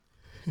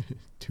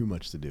Too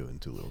much to do in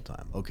too little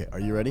time. Okay, are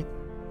you ready?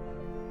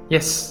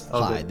 Yes,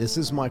 all Hi, good. this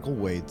is Michael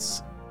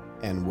Waits,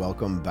 and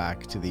welcome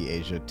back to the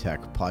Asia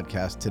Tech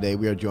Podcast. Today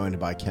we are joined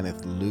by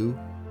Kenneth Liu,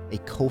 a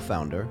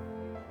co-founder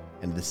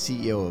and the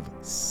CEO of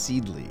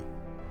Seedly,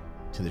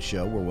 to the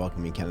show. We're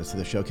welcoming Kenneth to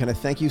the show. Kenneth,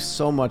 thank you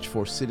so much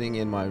for sitting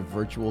in my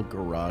virtual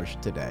garage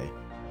today.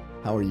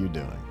 How are you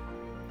doing?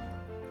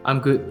 I'm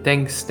good.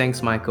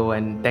 Thanks, Michael,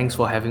 and thanks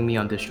for having me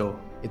on the show.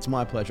 It's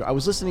my pleasure. I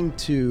was listening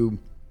to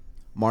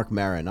Mark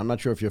Maron. I'm not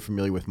sure if you're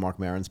familiar with Mark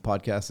Maron's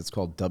podcast. It's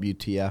called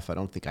WTF. I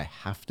don't think I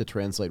have to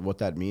translate what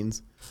that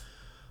means.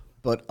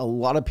 But a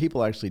lot of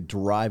people actually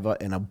drive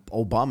up, and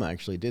Obama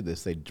actually did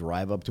this. They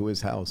drive up to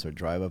his house or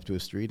drive up to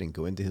his street and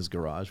go into his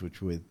garage,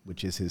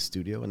 which is his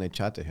studio, and they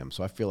chat to him.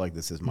 So I feel like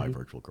this is my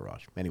virtual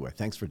garage. Anyway,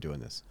 thanks for doing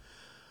this.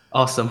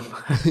 Awesome.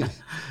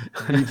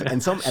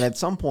 And at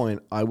some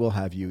point, I will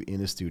have you in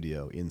a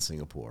studio in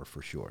Singapore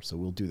for sure. So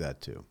we'll do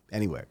that too.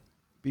 Anyway,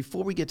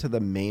 before we get to the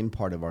main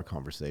part of our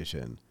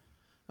conversation,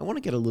 I want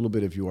to get a little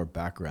bit of your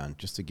background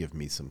just to give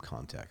me some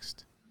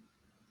context.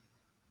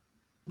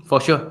 For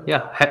sure.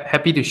 Yeah,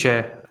 happy to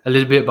share a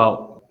little bit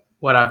about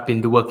what I've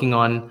been working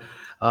on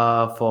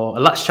for a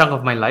large chunk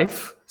of my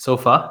life so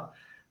far.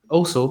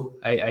 Also,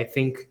 I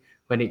think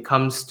when it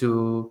comes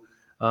to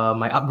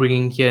my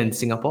upbringing here in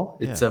Singapore,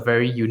 it's Yeah, a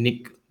very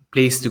unique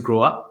place to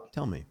grow up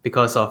tell me.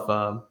 because of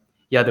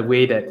the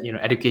way that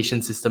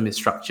education system is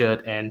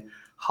structured and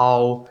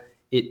how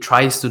it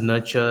tries to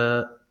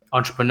nurture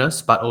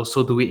entrepreneurs, but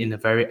also do it in a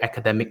very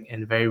academic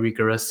and very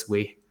rigorous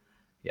way.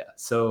 Yeah.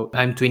 So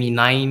I'm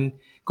 29,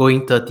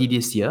 going 30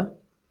 this year,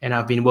 and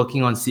I've been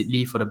working on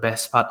Seedly for the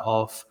best part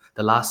of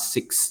the last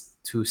 6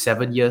 to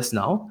 7 years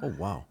now. Oh,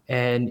 wow.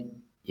 And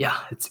yeah,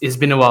 it's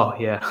been a while.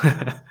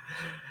 Yeah.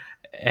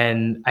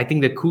 And I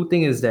think the cool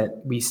thing is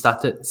that we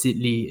started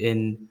Seedly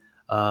in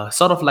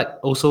sort of like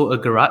also a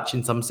garage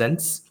in some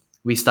sense.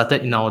 We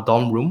started in our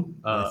dorm room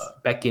Nice.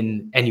 back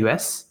in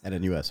NUS. At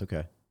NUS,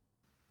 okay.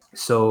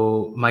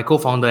 So my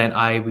co-founder and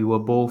I, we were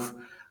both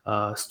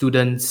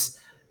students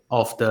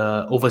of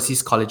the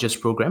Overseas Colleges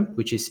program,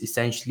 which is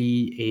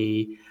essentially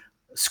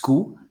a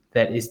school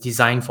that is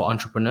designed for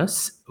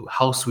entrepreneurs,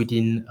 housed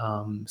within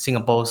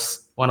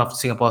Singapore's one of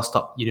Singapore's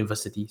top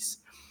universities.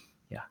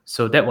 Yeah,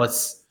 so that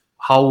was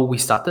how we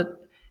started,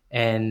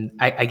 and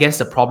I guess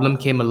the problem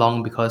came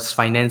along because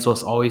finance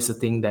was always a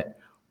thing that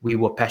we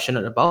were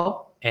passionate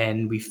about,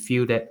 and we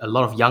feel that a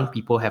lot of young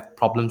people have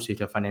problems with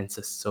their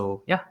finances.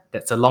 So yeah,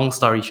 that's a long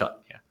story short.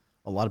 Yeah.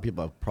 A lot of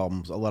people have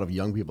problems. A lot of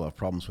young people have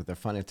problems with their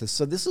finances.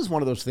 So this is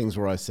one of those things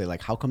where I say,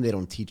 like, how come they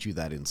don't teach you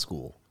that in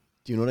school?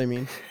 Do you know what I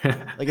mean?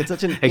 Like, it's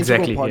such an integral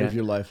Exactly. part Yeah. of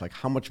your life, like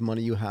how much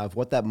money you have,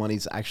 what that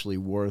money's actually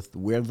worth,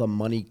 where the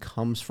money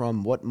comes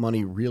from, what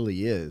money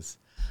really is.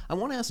 I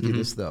want to ask you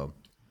this, though,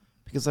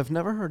 because I've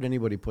never heard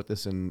anybody put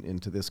this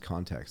into this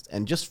context.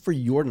 And just for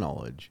your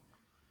knowledge,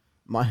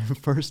 my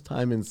first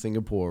time in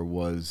Singapore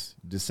was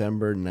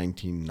December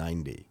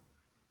 1990.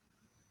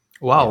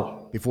 Yeah.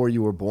 Wow. Before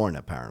you were born,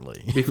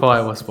 apparently. Before I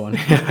was born.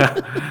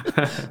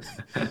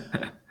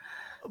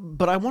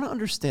 But I want to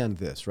understand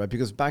this, right?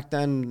 Because back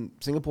then,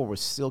 Singapore was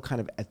still kind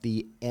of at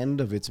the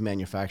end of its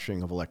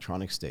manufacturing of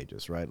electronic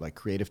stages, right? Like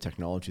creative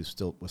technology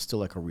was still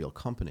like a real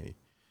company.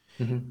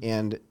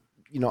 And,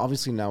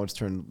 obviously now it's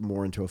turned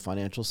more into a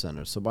financial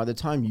center. So by the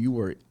time you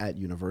were at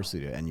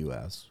university at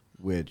NUS,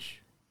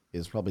 which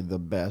is probably the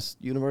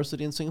best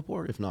university in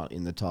Singapore, if not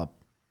in the top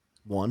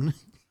one,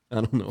 I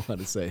don't know how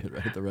to say it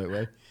right the right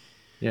way.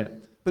 Yeah.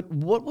 But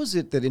what was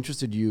it that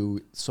interested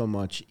you so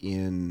much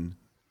in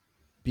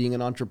being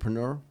an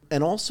entrepreneur?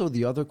 And also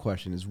the other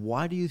question is,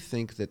 why do you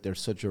think that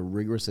there's such a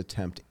rigorous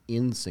attempt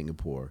in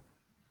Singapore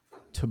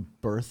to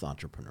birth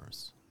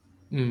entrepreneurs?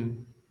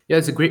 Yeah,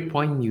 it's a great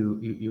point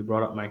you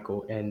brought up,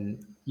 Michael.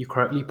 And you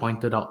correctly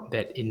pointed out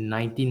that in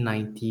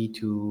 1990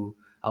 to,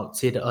 I would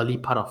say, the early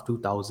part of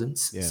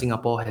 2000s, Yeah.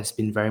 Singapore has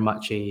been very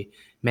much a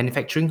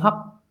manufacturing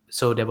hub.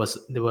 So there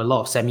were a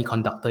lot of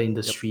semiconductor Yep.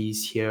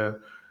 industries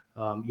here.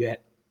 You had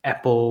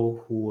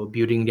Apple, who were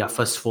building their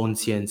first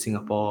phones here in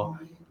Singapore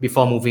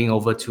before moving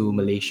over to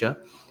Malaysia.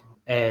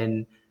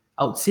 And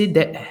I would say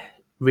that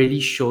really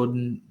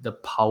shown the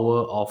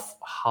power of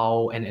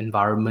how an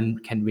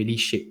environment can really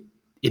shape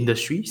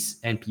industries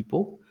and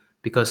people,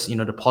 because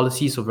the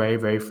policies were very,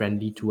 very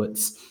friendly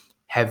towards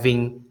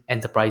having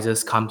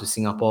enterprises come to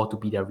Singapore to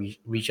be their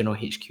regional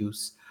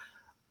HQs.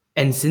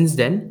 And since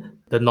then,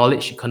 the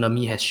knowledge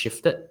economy has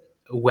shifted.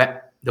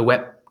 The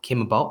web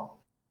came about.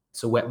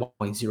 So Web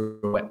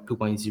 1.0, Web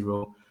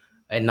 2.0,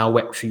 and now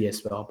Web 3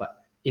 as well.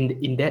 But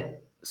in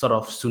that sort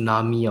of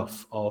tsunami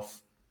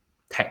of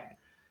tech,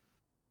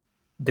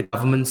 the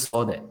government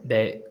saw that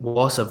there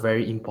was a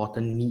very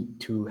important need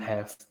to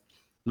have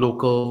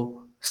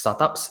local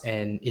startups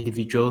and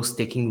individuals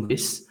taking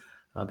risks,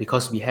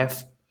 because we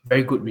have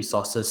very good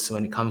resources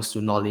when it comes to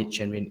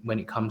knowledge and when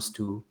it comes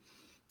to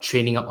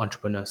training up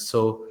entrepreneurs.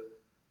 So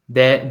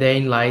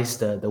therein lies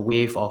the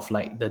wave of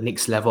like the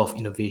next level of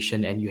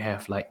innovation, and you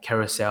have like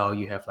Carousel,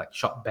 you have like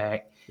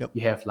Shopback, Yep.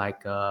 you have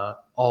like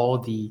all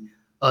the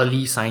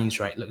early signs,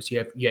 right? Like,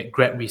 so you had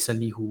Grab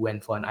recently who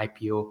went for an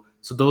IPO.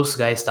 So those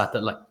guys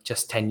started like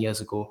just 10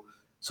 years ago.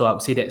 So I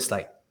would say that's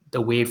like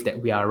the wave that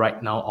we are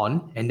right now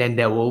on. And then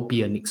there will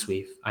be a next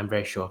wave. I'm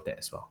very sure of that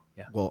as well.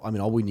 Yeah. Well, I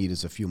mean, all we need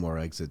is a few more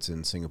exits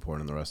in Singapore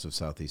and the rest of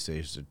Southeast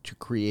Asia to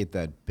create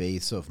that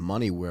base of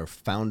money where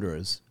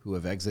founders who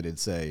have exited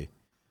say,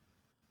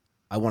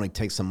 I want to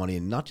take some money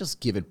and not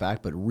just give it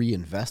back, but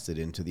reinvest it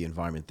into the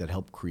environment that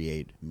helped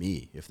create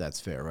me, if that's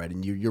fair, right?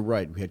 And you're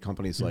right. We had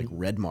companies like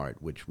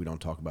Redmart, which we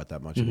don't talk about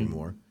that much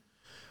anymore.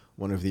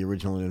 One of the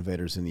original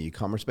innovators in the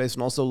e-commerce space,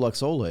 and also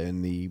Luxola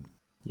in the,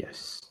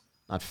 Yes.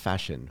 not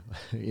fashion,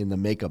 in the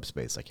makeup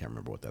space. I can't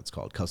remember what that's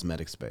called,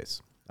 cosmetic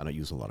space. I don't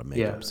use a lot of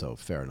makeup, Yeah. so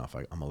fair enough.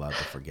 I'm allowed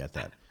to forget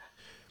that.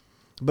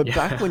 But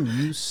back when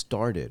you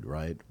started,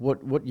 right?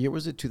 What year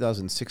was it?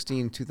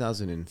 2016,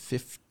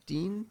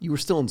 2015? You were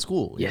still in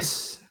school. Yeah?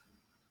 Yes.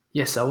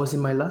 Yes, I was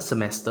in my last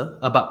semester.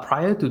 But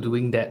prior to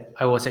doing that,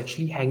 I was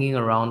actually hanging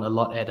around a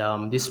lot at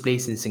this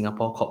place in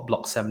Singapore called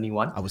Block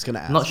 71. I was going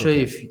to Not ask. sure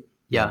Okay. if, Yeah,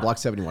 yeah. Block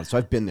 71. So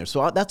I've been there.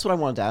 So that's what I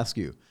wanted to ask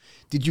you.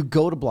 Did you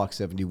go to Block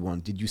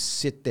 71? Did you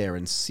sit there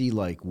and see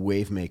like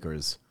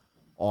Wavemaker's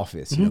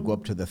office, go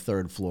up to the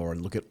third floor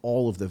and look at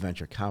all of the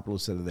venture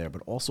capitalists that are there,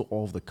 but also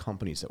all of the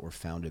companies that were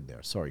founded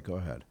there? Sorry, go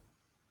ahead.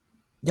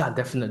 Yeah,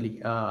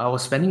 definitely. I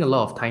was spending a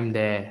lot of time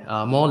there,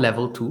 more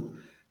level two.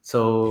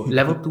 So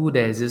level two,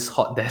 there's this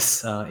hot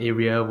desk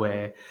area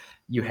where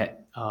you had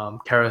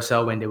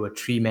Carousel when they were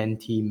 3-man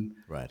team.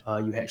 Right.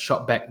 You had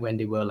Shopback when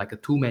they were like a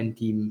 2-man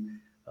team,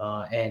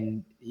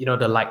 and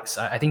the likes.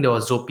 I think there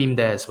was Zopim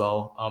there as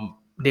well.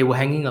 They were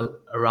hanging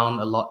around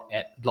a lot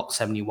at Block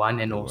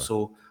 71 and They were.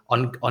 also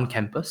on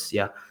campus.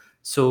 Yeah.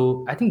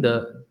 So I think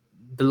the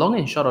long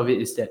and short of it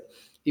is that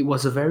it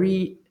was a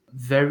very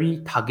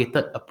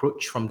targeted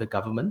approach from the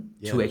government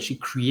to Yeah. actually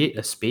create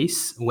a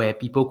space where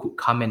people could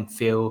come and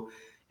fail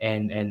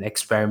and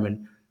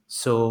experiment.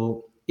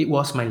 So it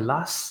was my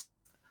last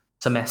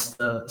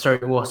semester. Sorry,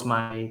 it was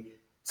my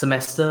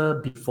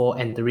semester before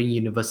entering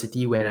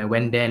university when I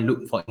went there and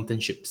looked for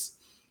internships.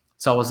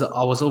 So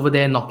I was over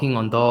there knocking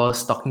on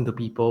doors, talking to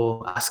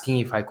people, asking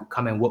if I could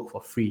come and work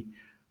for free,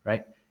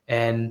 right?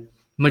 And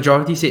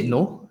majority said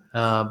no,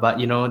 but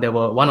there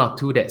were one or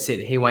two that said,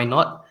 "Hey, why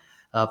not?"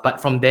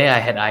 But from there, I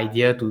had an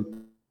idea to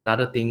start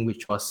another thing,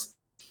 which was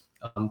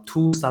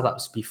two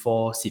startups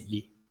before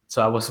Sidley.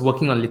 So I was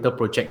working on little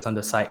projects on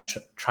the side,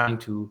 trying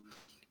to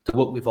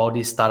work with all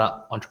these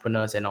startup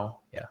entrepreneurs and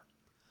all. Yeah.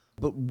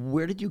 But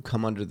where did you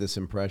come under this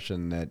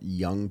impression that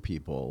young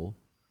people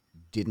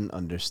didn't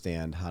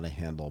understand how to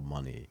handle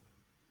money,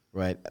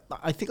 right?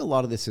 I think a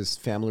lot of this is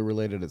family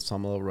related at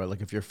some level, right?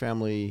 Like if your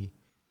family,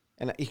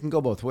 and it can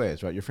go both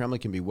ways, right? Your family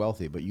can be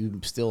wealthy, but you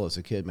still as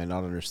a kid may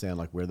not understand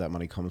like where that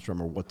money comes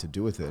from or what to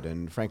do with it.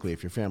 And frankly,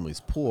 if your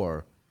family's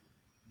poor,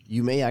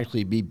 you may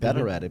actually be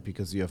better at it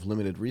because you have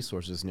limited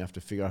resources and you have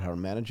to figure out how to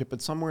manage it.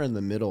 But somewhere in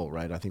the middle,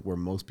 right? I think where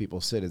most people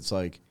sit, it's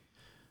like,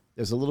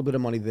 there's a little bit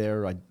of money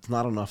there. It's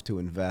not enough to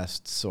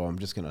invest, so I'm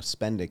just going to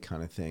spend it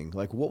kind of thing.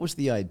 Like, what was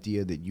the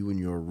idea that you and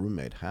your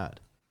roommate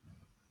had,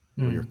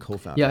 or your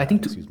co-founder Yeah, I had,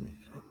 think excuse me?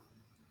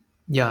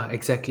 yeah,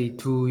 exactly.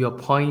 To your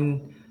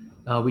point,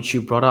 which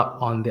you brought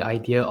up on the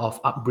idea of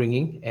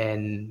upbringing,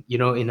 and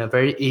in a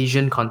very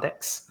Asian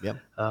context, Yep,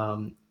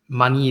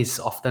 money is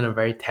often a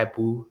very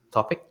taboo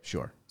topic.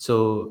 sure.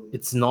 So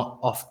it's not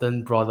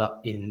often brought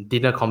up in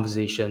dinner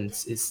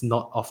conversations. It's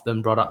not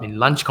often brought up in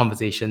lunch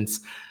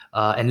conversations,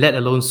 and let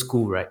alone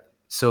school, right?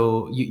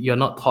 So you're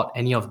not taught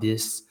any of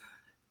this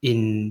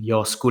in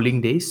your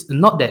schooling days.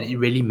 Not that it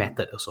really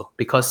mattered also,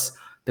 because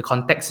the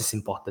context is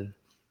important.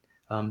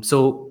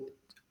 So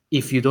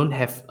if you don't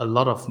have a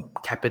lot of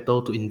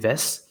capital to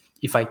invest,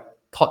 if I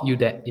taught you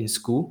that in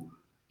school,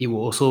 it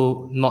will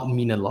also not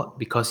mean a lot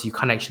because you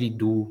can't actually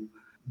do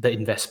the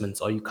investments,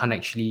 or you can't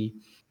actually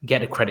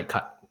get a credit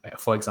card,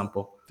 for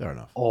example, Fair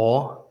enough.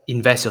 or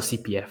invest your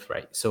CPF,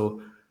 right?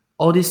 So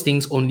all these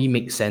things only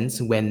make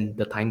sense when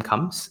the time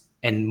comes.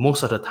 And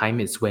most of the time,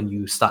 it's when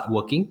you start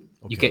working,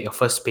 you Okay. get your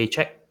first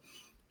paycheck,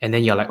 and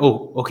then you're like,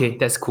 oh, okay,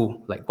 that's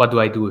cool. Like, what do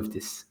I do with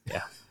this?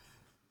 Yeah.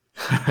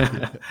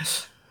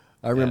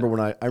 I Yeah. remember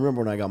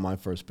when I got my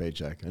first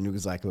paycheck. I knew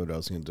exactly what I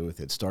was going to do with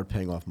it. Start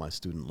paying off my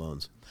student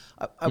loans.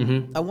 I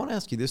want to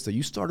ask you this though.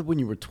 You started when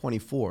you were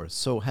 24.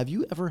 So have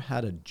you ever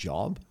had a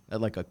job at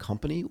like a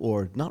company,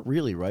 or not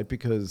really, right?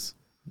 Because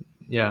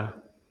Yeah.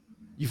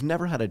 you've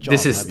never had a This job,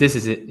 is have this you?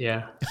 is it.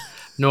 Yeah.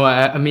 No,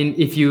 I mean,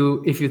 if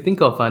you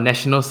think of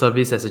national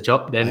service as a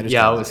job, I then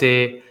yeah, I understand would that.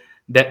 say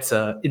that's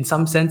in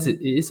some sense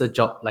it is a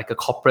job, like a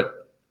corporate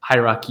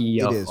hierarchy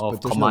It of, is, but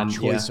of there's no command. Yeah.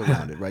 choice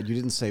around it, right? You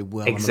didn't say,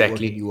 well, I'm going to work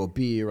at Exactly.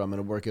 UOB, or I'm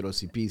going to work at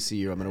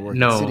OCPC, or I'm going to work at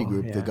No.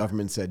 Citigroup. The Yeah.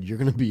 government said, you're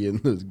going to be in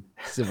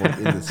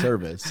the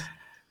service.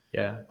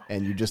 Yeah.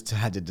 And you just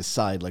had to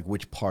decide like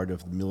which part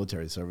of the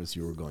military service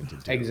you were going to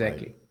do, right?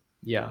 Exactly.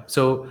 Yeah.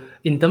 So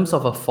in terms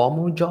of a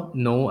formal job,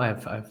 no,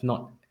 I've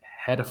not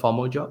had a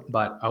formal job,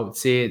 but I would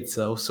say it's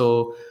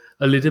also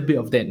a little bit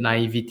of that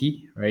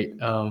naivety, right?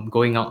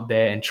 Going out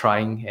there and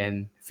trying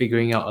and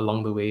figuring out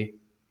along the way.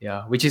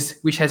 Yeah, which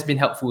has been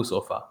helpful so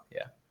far.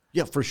 Yeah.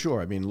 Yeah, for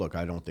sure. I mean, look,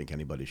 I don't think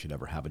anybody should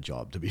ever have a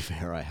job, to be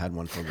fair. I had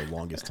one for the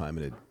longest time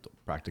and it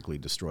practically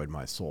destroyed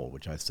my soul,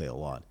 which I say a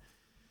lot.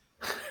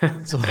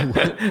 So,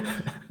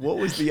 what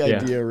was the Yeah.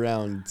 idea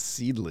around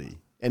Seedly?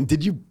 And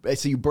did you,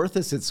 so you birthed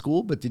this at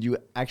school, but did you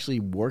actually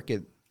work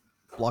at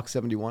Block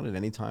 71 at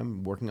any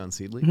time working on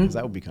Seedly? Because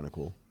that would be kind of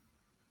cool.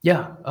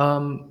 Yeah.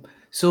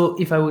 So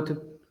if I were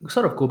to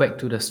sort of go back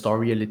to the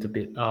story a little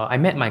bit, I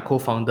met my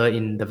co-founder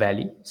in the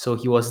Valley. So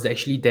he was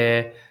actually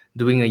there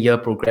doing a year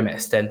program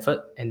at Stanford,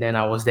 and then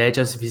I was there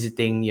just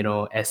visiting.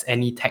 As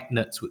any tech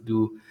nerds would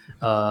do.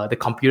 The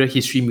Computer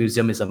History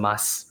Museum is a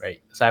must,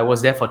 right? So I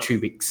was there for 3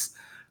 weeks,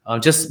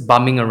 just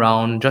bumming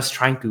around, just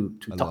trying to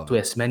I talk love to it.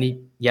 as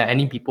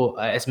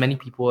many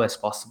people as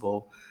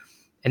possible,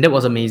 and that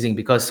was amazing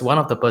because one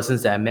of the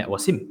persons that I met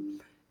was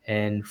him.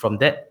 And from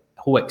that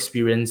whole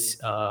experience,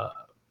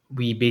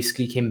 we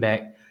basically came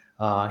back.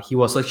 He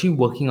was actually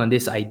working on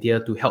this idea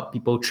to help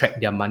people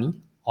track their money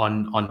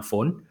on the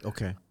phone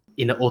Okay.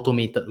 in an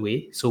automated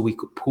way. So we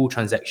could pull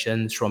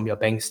transactions from your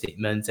bank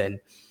statements and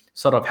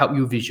sort of help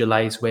you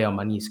visualize where your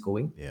money is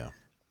going. Yeah.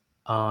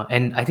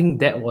 And I think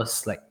that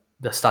was like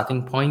the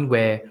starting point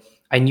where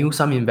I knew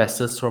some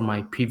investors from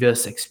my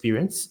previous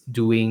experience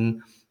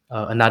doing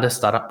another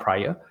startup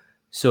prior.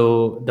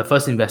 So the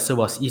first investor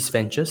was East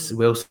Ventures,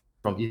 Will Smith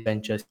from East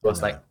Ventures. He I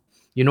was know like, him.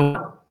 you know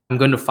what? I'm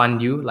going to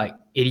fund you like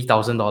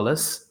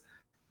 $80,000.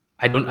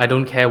 I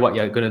don't care what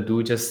you're gonna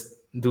do, just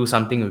do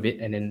something with it,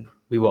 and then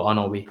we were on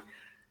our way.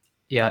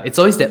 Yeah, it's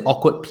always that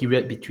awkward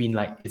period between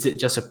like, is it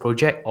just a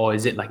project or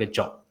is it like a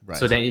job?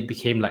 So Right. then it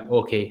became like,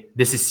 okay,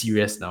 this is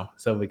serious now.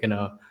 So we're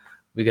gonna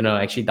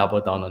actually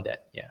double down on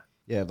that. Yeah.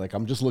 Yeah, like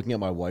I'm just looking at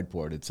my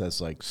whiteboard. It says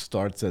like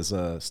starts as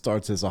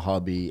a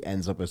hobby,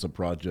 ends up as a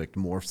project,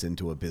 morphs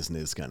into a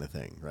business kind of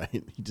thing, right?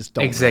 You just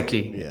don't know.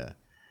 Exactly. Yeah.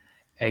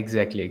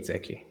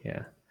 Exactly.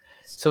 Yeah.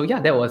 So yeah,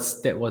 that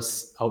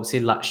was I would say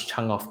large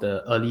chunk of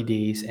the early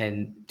days.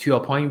 And to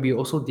your point, we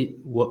also did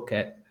work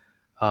at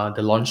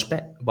the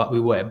Launchpad, but we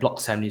were at Block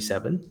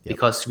 77 Yep.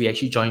 because we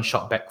actually joined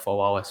Shopback for a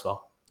while as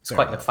well. It's Fair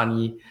quite a enough.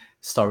 funny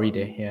story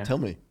there. Yeah. Tell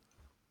me.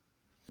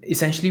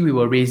 Essentially, we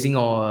were raising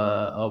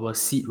our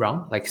seed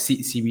round, like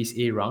seed series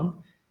A round.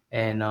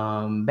 And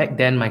back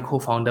then, my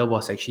co-founder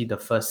was actually the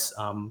first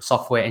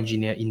software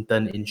engineer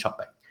intern in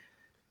Shopback.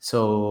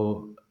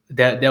 So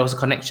there was a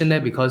connection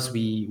there because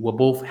we were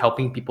both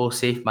helping people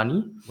save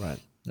money. Right.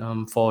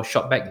 For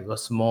Shopback, it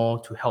was more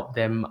to help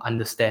them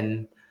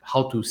understand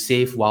how to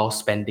save while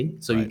spending,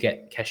 so you Right.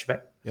 get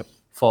cashback. Yep.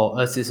 For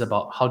us, it's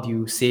about how do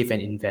you save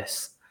and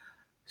invest.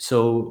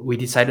 So we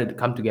decided to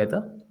come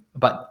together,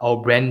 but our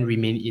brand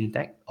remained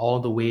intact all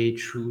the way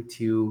through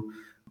to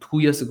 2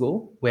 years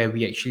ago, where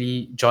we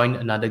actually joined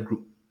another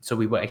group. So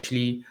we were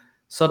actually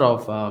sort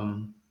of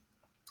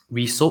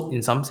resold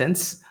in some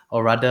sense,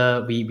 or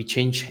rather, we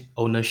changed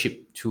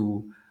ownership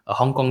to a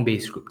Hong Kong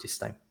based group this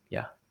time.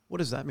 Yeah. What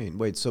does that mean?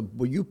 Wait, so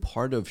were you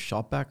part of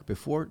Shopback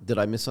before? Did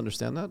I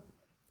misunderstand that?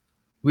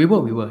 We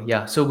were,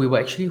 yeah. So we were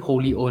actually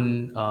wholly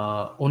owned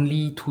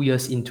only 2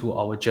 years into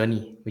our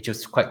journey, which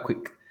was quite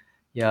quick.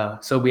 Yeah.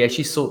 So we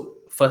actually sold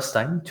first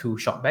time to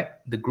Shopback,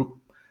 the group.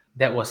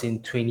 That was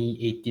in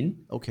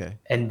 2018. Okay.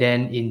 And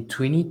then in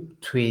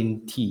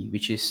 2020,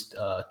 which is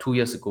 2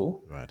 years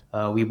ago, Right.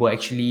 we were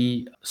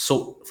actually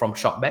sold from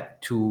Shopback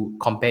to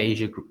Compare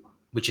Asia Group,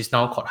 which is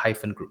now called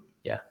Hyphen Group.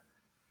 Yeah.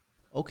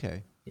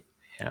 Okay.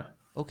 Yeah.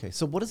 Okay.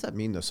 So what does that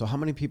mean though? So how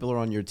many people are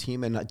on your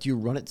team and do you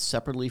run it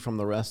separately from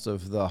the rest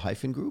of the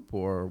hyphen group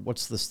or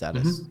what's the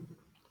status?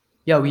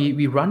 Yeah,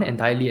 we run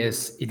entirely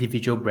as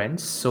individual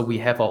brands. So we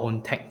have our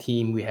own tech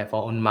team, we have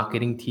our own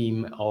marketing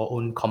team, our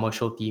own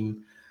commercial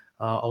team.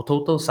 Our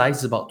total size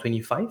is about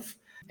 25.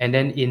 And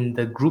then in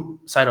the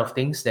group side of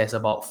things, there's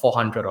about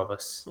 400 of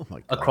us Oh my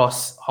gosh.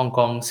 across Hong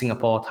Kong,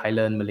 Singapore,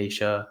 Thailand,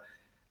 Malaysia,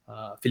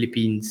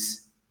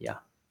 Philippines. Yeah.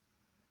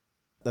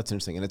 That's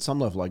interesting. And at some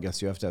level, I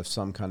guess you have to have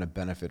some kind of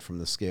benefit from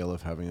the scale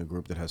of having a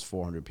group that has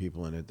 400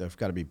 people in it. There've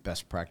got to be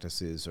best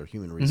practices or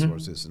human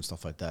resources and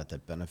stuff like that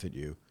that benefit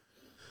you.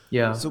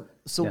 Yeah. So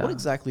what Yeah.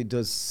 exactly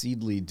does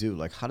Seedly do?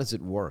 Like, how does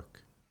it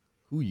work?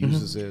 Who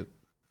uses it?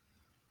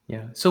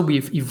 Yeah, so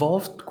we've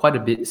evolved quite a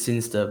bit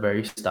since the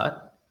very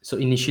start. So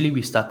initially,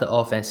 we started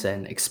off as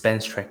an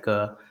expense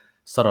tracker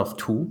sort of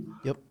tool,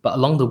 Yep. but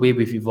along the way,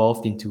 we've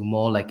evolved into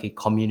more like a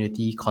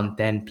community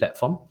content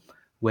platform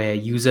where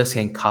users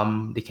can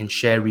come, they can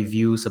share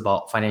reviews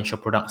about financial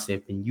products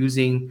they've been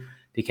using,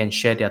 they can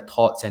share their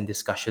thoughts and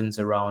discussions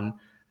around,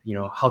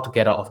 how to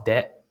get out of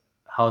debt,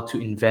 how to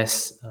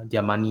invest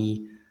their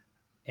money,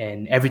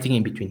 and everything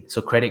in between.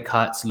 So credit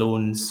cards,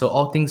 loans, so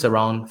all things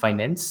around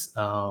finance.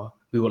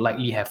 We would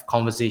likely have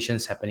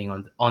conversations happening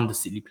on the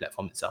Seedly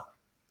platform itself.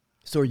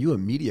 So are you a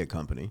media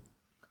company?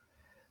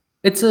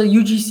 It's a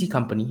UGC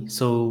company.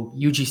 So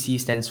UGC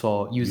stands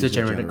for user User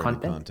generated generated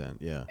content. content.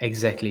 Yeah.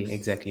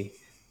 Exactly.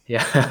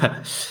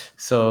 Yeah.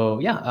 So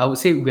yeah, I would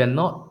say we are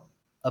not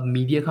a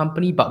media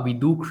company, but we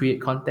do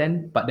create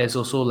content. But there's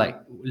also like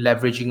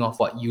leveraging of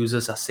what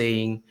users are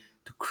saying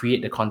to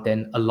create the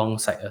content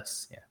alongside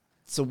us. Yeah.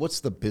 So what's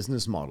the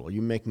business model? Are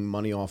you making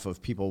money off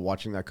of people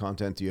watching that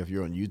content? Do you have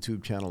your own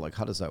YouTube channel? Like,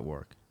 how does that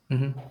work?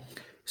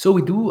 So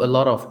we do a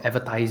lot of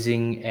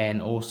advertising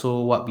and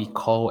also what we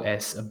call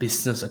as a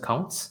business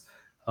accounts.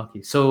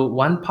 Okay, so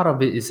one part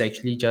of it is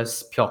actually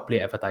just pure play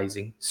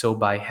advertising. So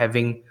by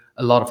having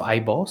a lot of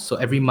eyeballs, so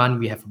every month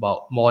we have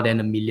about more than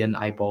 1 million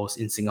eyeballs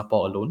in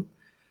Singapore alone.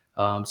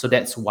 So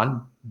that's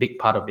one big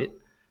part of it.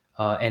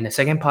 And the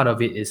second part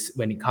of it is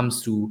when it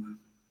comes to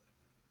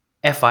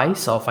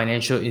FIs or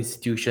financial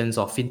institutions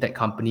or fintech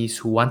companies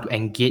who want to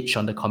engage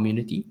on the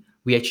community,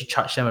 we actually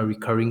charge them a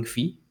recurring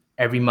fee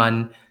every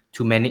month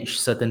to manage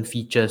certain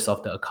features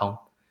of the account.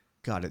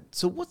 Got it.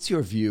 So what's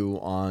your view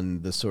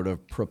on the sort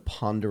of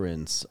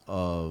preponderance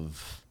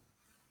of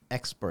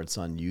experts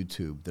on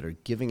YouTube that are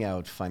giving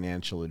out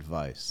financial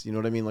advice? You know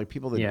what I mean? Like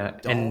people Yeah,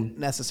 that don't and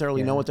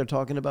necessarily know yeah, what they're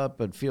talking about,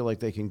 but feel like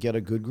they can get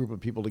a good group of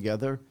people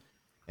together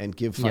and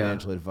give yeah.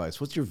 financial advice.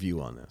 What's your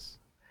view on this?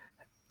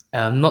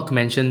 Not to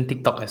mention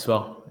TikTok as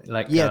well,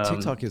 like Yeah,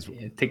 TikTok is,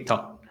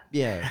 TikTok.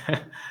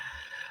 yeah,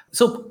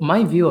 So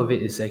my view of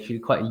it is actually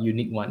quite a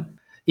unique one.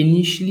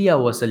 Initially, I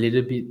was a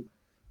little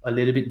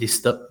bit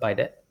disturbed by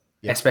that,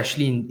 yep.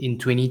 especially in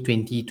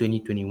 2020,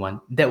 2021.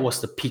 That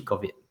was the peak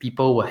of it.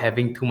 People were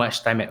having too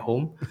much time at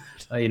home.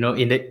 In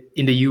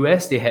the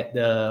US, they had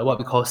the what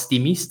we call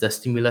stimmies, the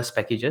stimulus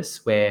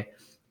packages, where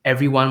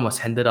everyone was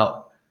handed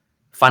out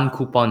fun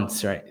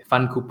coupons, right?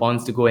 Fun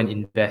coupons to go and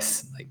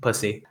invest, like per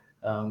se.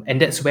 And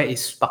that's where it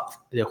sparked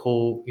the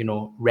whole,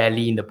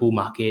 rally in the bull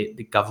market.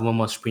 The government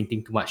was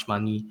printing too much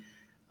money.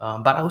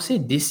 But I would say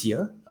this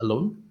year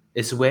alone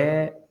is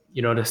where,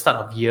 the start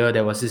of year,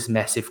 there was this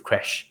massive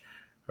crash,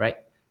 right?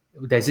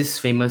 There's this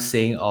famous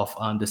saying of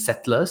the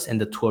settlers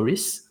and the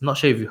tourists. I'm not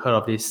sure if you heard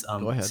of this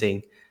Go ahead.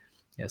 saying.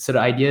 Yeah, so the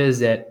idea is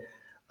that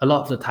a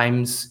lot of the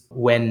times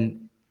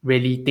when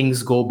really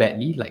things go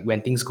badly, like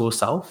when things go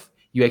south,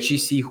 you actually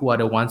see who are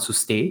the ones who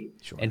stay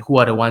Sure. and who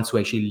are the ones who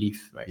actually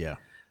leave, right? Yeah.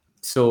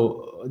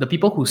 So the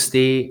people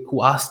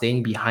who are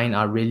staying behind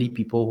are really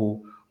people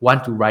who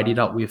want to ride it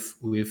out with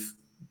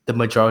the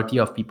majority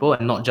of people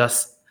and not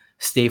just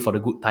stay for the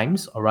good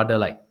times, or rather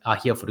like are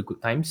here for the good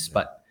times. Yeah.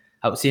 But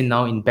I would say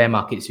now in bear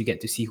markets, you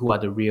get to see who are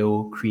the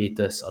real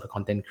creators or the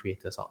content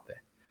creators out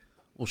there.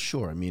 Well,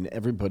 sure. I mean,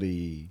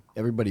 everybody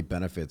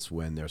benefits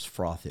when there's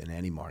froth in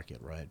any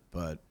market, right?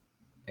 But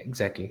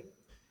Exactly.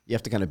 you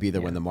have to kind of be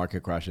there when Yeah. the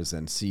market crashes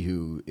and see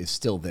who is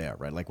still there,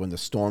 right? Like when the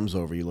storm's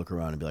over, you look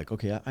around and be like,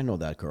 okay, I know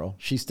that girl.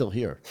 She's still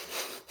here.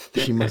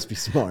 She must be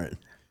smart,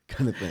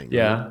 kind of thing, right?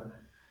 Yeah.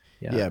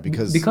 Yeah. Yeah,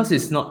 because Because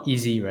it's not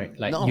easy, right?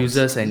 Like no, it's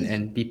users easy.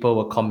 and people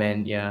will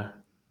comment. Yeah.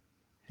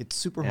 It's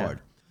super Yeah. hard.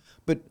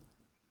 But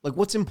like,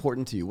 what's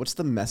important to you? What's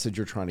the message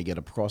you're trying to get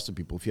across to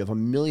people? If you have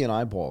 1 million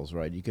eyeballs,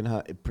 right? You can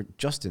have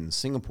just in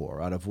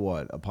Singapore, out of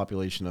what, a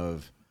population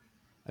of,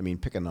 I mean,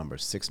 pick a number,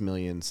 6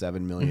 million,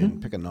 7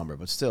 million, pick a number,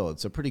 but still,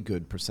 it's a pretty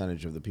good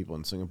percentage of the people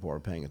in Singapore are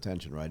paying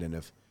attention, right? And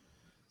if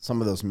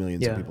some of those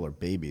millions of Yeah. people are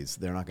babies,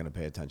 they're not going to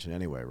pay attention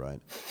anyway,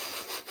 right?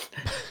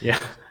 Yeah.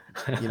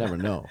 You never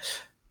know.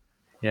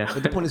 Yeah.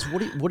 But the point is,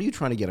 what are you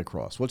trying to get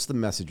across? What's the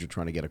message you're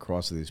trying to get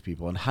across to these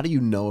people? And how do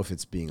you know if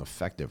it's being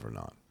effective or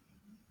not?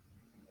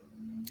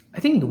 I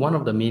think one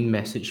of the main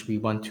message we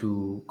want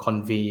to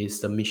convey is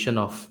the mission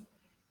of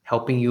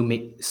helping you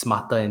make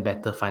smarter and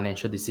better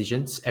financial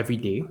decisions every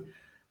day.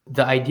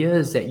 The idea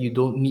is that you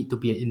don't need to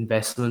be an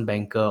investment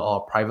banker or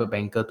a private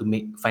banker to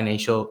make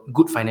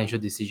good financial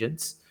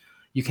decisions.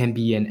 You can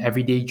be an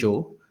everyday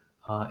Joe.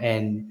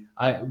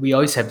 We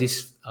always have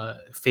this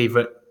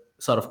favorite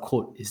sort of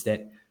quote is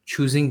that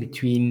choosing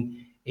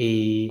between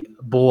a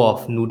bowl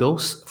of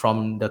noodles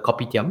from the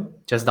kopitiam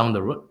just down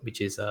the road,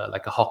 which is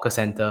like a hawker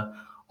center,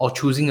 or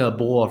choosing a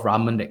bowl of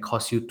ramen that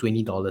costs you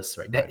 $20,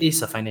 right? That Right.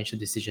 is a financial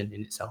decision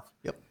in itself.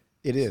 Yep.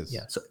 It is.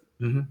 Yeah. So,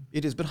 mhm.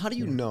 It is. But how do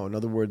you Yeah. know? In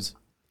other words,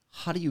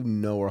 how do you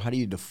know or how do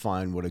you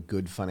define what a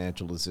good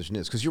financial decision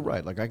is? Because you're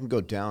right. Like I can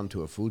go down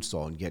to a food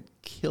stall and get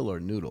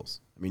killer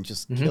noodles. I mean,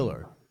 just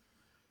killer,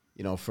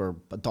 for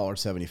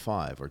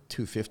 $1.75 or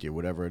 $2.50 or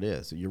whatever it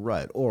is. You're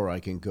right. Or I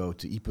can go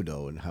to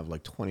Ippudo and have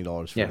like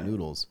 $20 for the Yeah.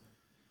 noodles.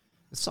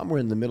 Somewhere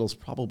in the middle is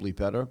probably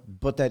better,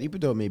 but that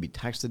Ippudo may be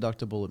tax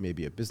deductible. It may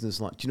be a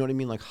business line. Do you know what I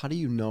mean? Like, how do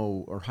you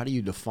know or how do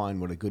you define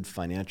what a good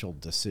financial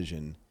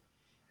decision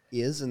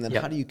is? And then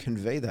how do Yep. you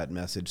convey that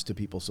message to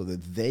people so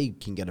that they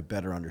can get a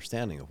better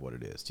understanding of what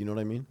it is? Do you know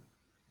what I mean?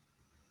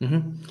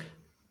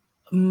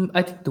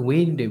 I think the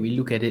way that we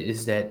look at it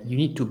is that you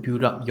need to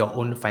build up your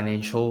own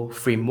financial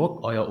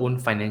framework or your own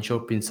financial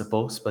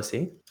principles per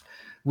se.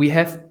 We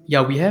have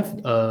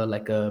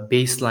like a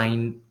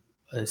baseline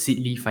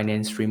seedly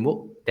finance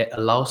framework that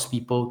allows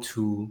people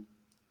to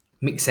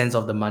make sense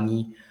of the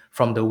money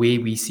from the way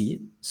we see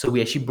it. So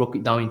we actually broke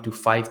it down into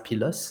 5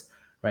 pillars,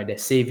 right?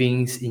 There's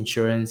savings,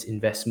 insurance,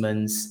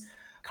 investments.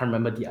 Can't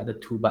remember the other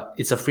two, but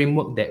it's a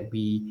framework that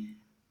we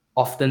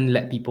often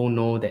let people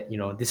know that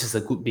this is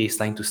a good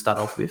baseline to start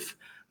off with.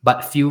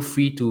 But feel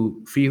free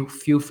to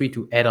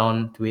add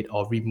on to it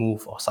or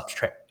remove or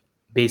subtract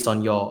based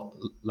on your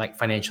like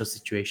financial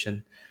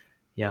situation.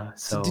 Yeah.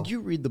 So, did So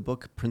you read the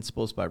book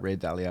Principles by Ray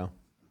Dalio?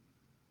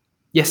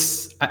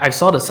 Yes, I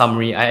saw the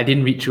summary. I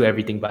didn't read through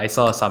everything, but I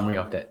saw a summary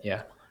of that.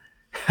 Yeah.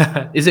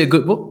 Is it a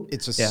good book?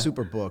 It's a Yeah.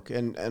 super book,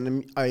 and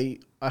I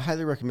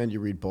highly recommend you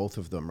read both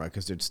of them, right?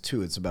 Because it's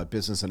two. It's about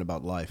business and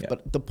about life. Yeah.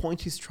 But the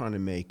point he's trying to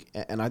make,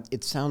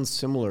 it sounds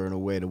similar in a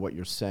way to what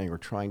you're saying or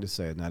trying to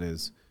say, and that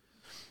is,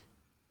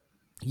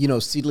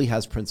 Seedly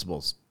has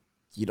principles.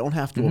 You don't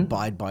have to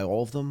abide by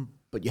all of them,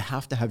 but you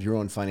have to have your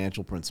own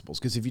financial principles.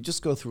 Because if you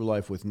just go through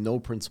life with no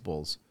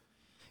principles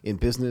in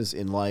business,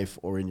 in life,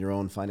 or in your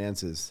own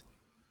finances,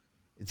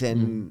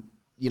 then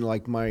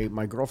like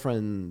my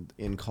girlfriend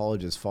in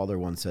college's father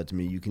once said to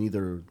me, you can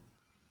either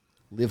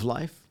live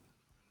life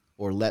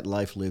or let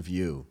life live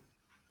you.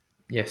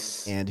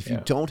 Yes. And if you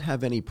Yeah. don't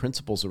have any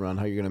principles around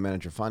how you're going to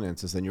manage your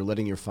finances, then you're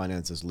letting your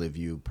finances live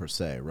you per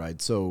se,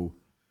 right? So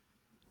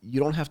you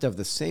don't have to have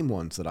the same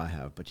ones that I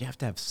have, but you have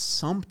to have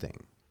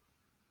something.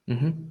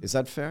 Is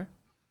that fair?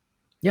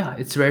 Yeah,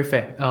 it's very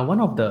fair.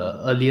 One of the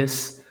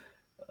earliest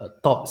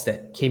thoughts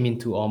that came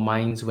into our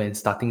minds when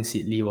starting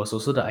Seedly was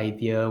also the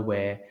idea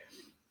where,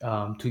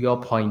 to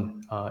your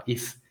point,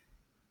 if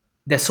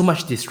there's so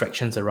much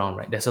distractions around,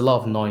 right? There's a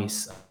lot of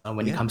noise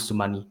when it Yeah. comes to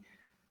money,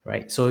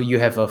 right? So you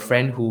have a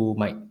friend who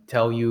might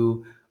tell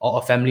you, or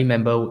a family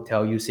member would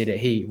tell you, say that,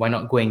 hey, why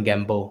not go and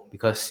gamble?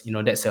 Because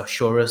that's the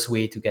surest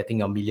way to getting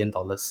your $1 million.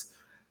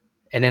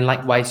 And then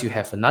likewise, you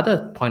have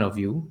another point of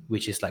view,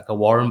 which is like a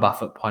Warren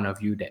Buffett point of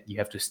view that you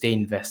have to stay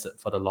invested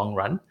for the long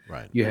run.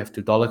 Right. You have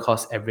to dollar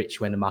cost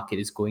average when the market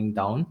is going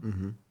down.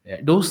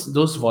 Mm-hmm.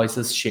 Those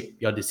voices shape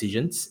your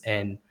decisions,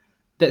 and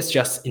that's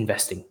just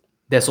investing.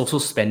 There's also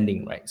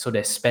spending, right? So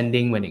there's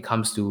spending when it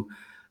comes to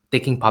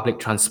taking public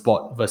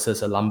transport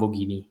versus a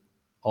Lamborghini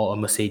or a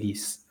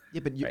Mercedes,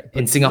 Yeah, right? In but you make a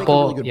really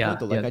Singapore, good point yeah,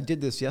 though. Like yeah. I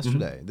did this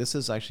yesterday. This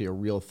is actually a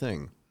real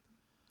thing.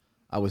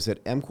 I was at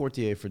M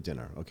Courtier for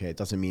dinner. Okay, it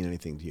doesn't mean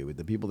anything to you.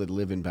 The people that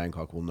live in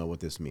Bangkok will know what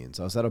this means.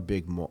 I was at a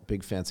big mall,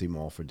 big fancy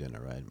mall for dinner.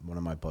 Right, one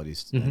of my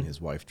buddies and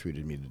his wife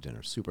treated me to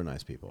dinner. Super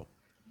nice people.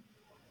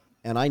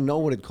 And I know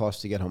what it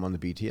costs to get home on the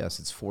BTS.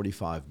 It's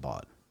 45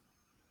 baht.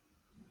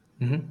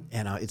 And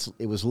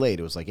it was late.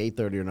 It was like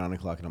 8:30 or 9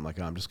 o'clock, and I'm like,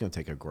 oh, I'm just gonna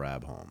take a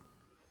Grab home.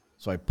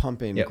 So I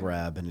pump in Yep,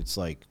 Grab, and it's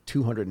like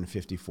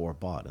 254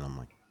 baht, and I'm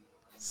like,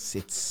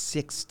 it's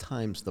 6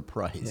 times the yeah,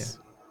 price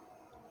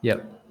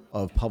yep,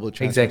 of public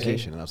exactly.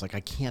 transportation. And I was like, I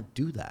can't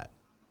do that.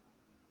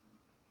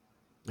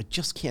 I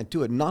just can't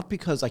do it. Not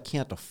because I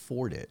can't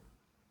afford it,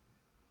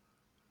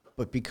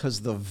 but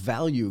because the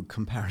value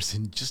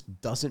comparison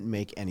just doesn't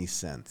make any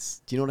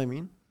sense. Do you know what I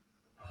mean?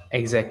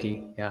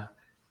 Exactly. Yeah.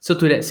 So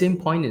to that same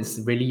point, it's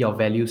really your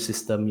value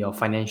system, your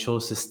financial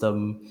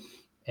system,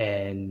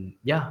 and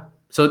yeah.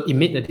 So it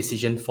made the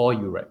decision for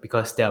you, right?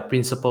 Because there are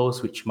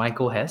principles which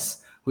Michael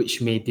has,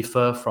 which may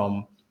differ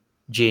from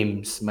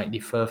James, might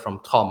differ from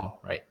Tom,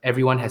 right?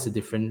 Everyone has a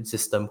different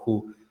system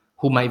who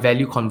might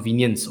value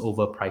convenience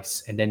over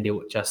price, and then they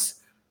would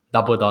just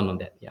double down on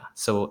that. Yeah.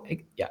 So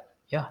yeah,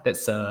 yeah,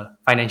 that's a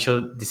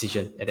financial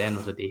decision at the end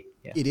of the day.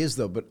 Yeah. It is,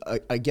 though, but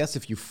I guess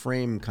if you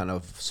frame kind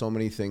of so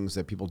many things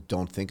that people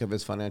don't think of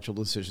as financial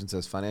decisions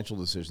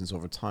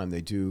over time,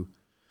 they do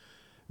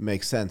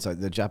make sense.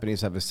 The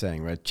Japanese have a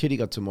saying, right? Chiri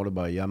ga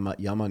tsumoroba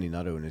yama ni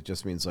naru, and it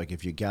just means like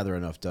if you gather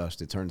enough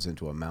dust, it turns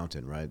into a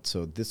mountain, right?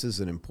 So this is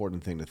an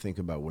important thing to think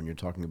about when you're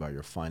talking about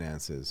your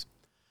finances.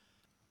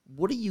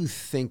 What do you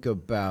think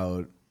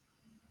about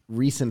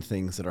recent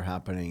things that are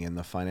happening in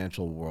the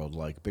financial world,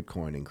 like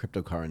Bitcoin and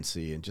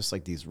cryptocurrency, and just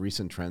like these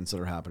recent trends that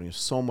are happening? There's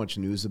so much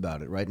news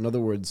about it, right? In other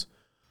words,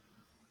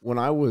 when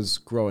I was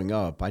growing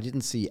up, I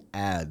didn't see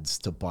ads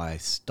to buy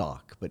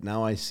stock, but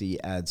now I see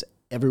ads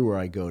everywhere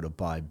I go to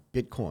buy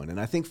Bitcoin. And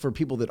I think for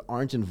people that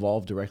aren't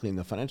involved directly in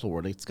the financial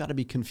world, it's got to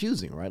be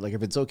confusing, right? Like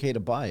if it's okay to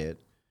buy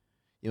it,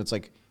 it's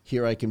like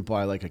here I can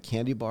buy like a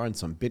candy bar and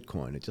some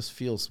Bitcoin. It just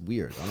feels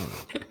weird. I don't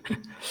know.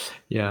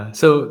 Yeah.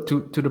 So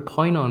to the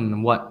point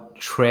on what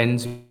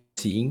trends we're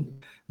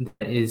seeing,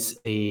 that is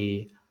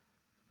a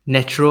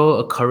natural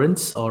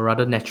occurrence or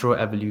rather natural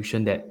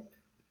evolution that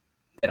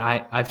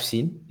I've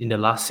seen in the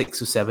last 6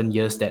 to 7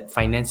 years, that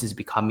finance is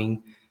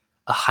becoming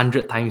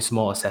 100 times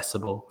more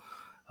accessible.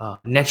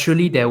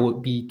 Naturally, there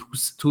would be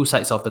two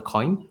sides of the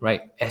coin,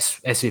 right? As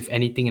with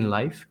anything in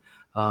life.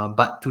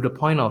 But to the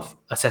point of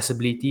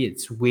accessibility,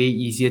 it's way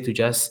easier to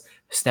just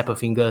snap a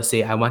finger,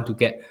 say, I want to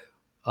get,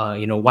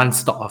 one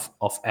stock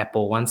of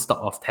Apple, one stock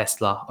of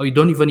Tesla, or you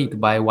don't even need to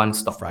buy one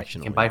stock, right?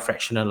 You can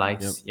Fractional, buy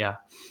yep. Yep. fractionalized, yeah.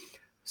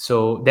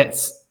 So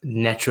that's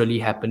naturally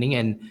happening.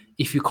 And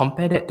if you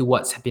compare that to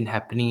what's been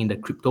happening in the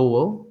crypto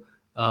world,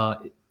 uh,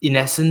 in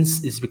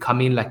essence, it's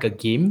becoming like a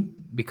game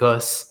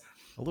because,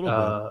 A little bit.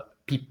 uh,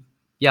 pe-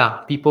 yeah,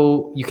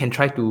 people, you can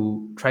try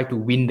to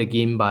win the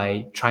game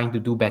by trying to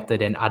do better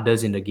than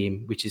others in the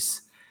game, which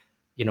is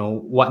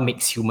what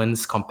makes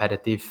humans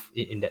competitive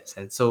in that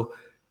sense. So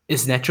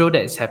it's natural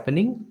that it's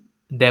happening.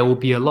 There will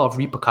be a lot of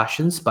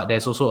repercussions, but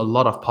there's also a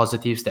lot of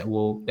positives that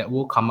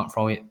will come up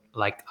from it.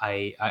 Like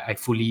I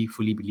fully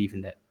believe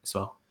in that as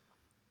well.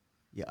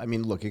 Yeah, I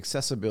mean, look,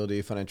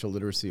 accessibility, financial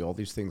literacy, all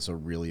these things are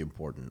really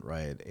important,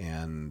 right?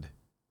 And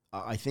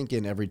I think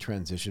in every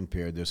transition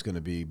period, there's going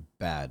to be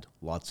bad,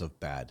 lots of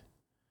bad.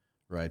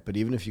 right? But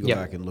even if you go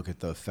back and Yep. look at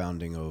the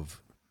founding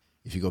of,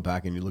 if you go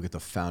back and you look at the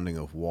founding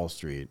of Wall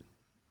Street,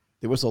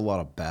 there was a lot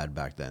of bad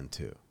back then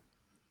too.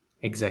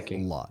 A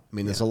Exactly. lot. I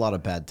mean, there's Yeah. a lot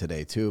of bad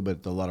today too,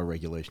 but a lot of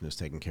regulation has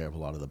taken care of a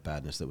lot of the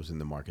badness that was in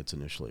the markets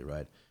initially,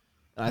 right?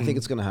 And I think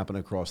it's Mm. going to happen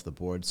across the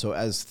board. So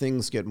as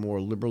things get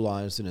more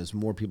liberalized and as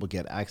more people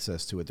get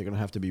access to it, they're going to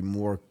have to be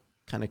more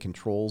kind of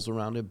controls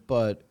around it.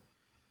 But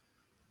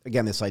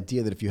again, this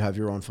idea that if you have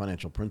your own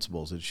financial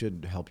principles, it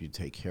should help you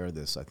take care of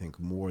this, I think,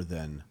 more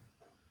than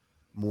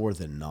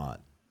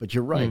not. But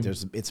you're right.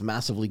 Mm. It's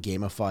massively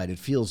gamified. It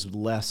feels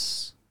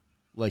less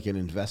like an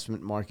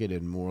investment market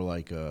and more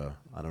like a,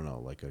 I don't know,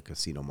 like a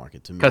casino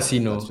market to me. But that's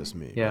Casino. just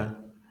me, right? Yeah.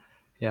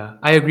 Yeah.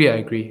 I agree. I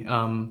agree.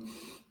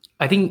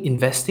 I think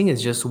investing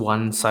is just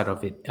one side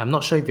of it. I'm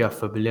not sure if you're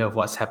familiar with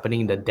what's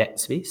happening in the debt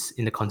space,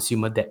 in the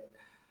consumer debt.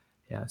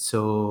 Yeah.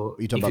 So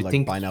You talk if about you like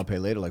think buy now, pay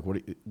later. Like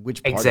which part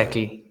of it?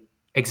 exactly,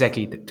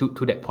 exactly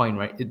to that point,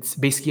 right? It's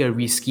basically a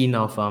reskin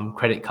of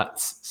credit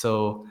cards.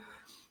 So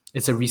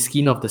it's a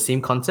reskin of the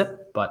same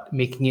concept, but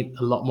making it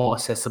a lot more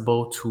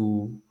accessible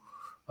to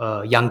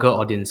younger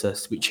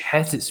audiences, which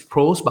has its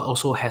pros, but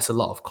also has a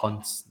lot of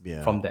cons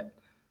Yeah. from that,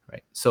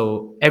 right?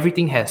 So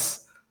everything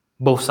has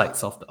both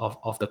sides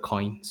of the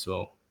coin.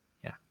 So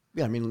yeah.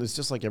 Yeah, I mean, it's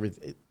just like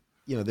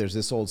there's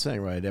this old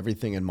saying, right?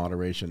 Everything in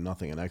moderation,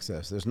 nothing in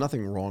excess. There's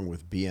nothing wrong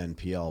with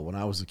BNPL. When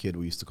I was a kid,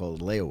 we used to call it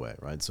layaway,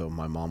 right? So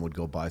my mom would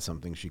go buy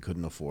something she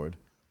couldn't afford.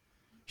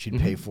 She'd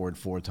pay Hmm. for it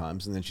 4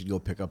 times, and then she'd go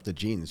pick up the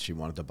jeans she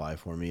wanted to buy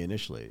for me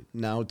initially.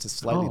 Now it's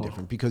slightly Oh,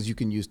 different because you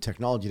can use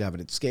technology to have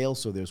it at scale,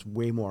 so there's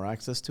way more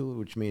access to it,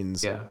 which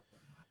means yeah.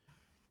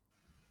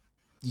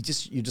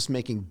 you're just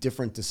making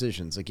different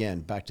decisions.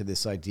 Again, back to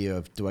this idea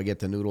of, do I get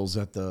the noodles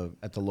at the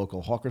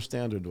local hawker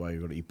stand, or do I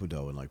go to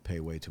Ippudo and like pay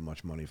way too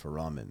much money for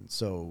ramen?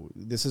 So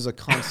this is a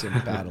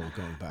constant battle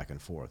going back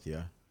and forth.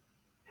 Yeah.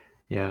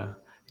 Yeah.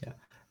 Yeah.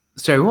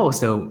 Sorry, what was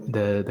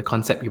the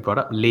concept you brought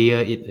up? Layer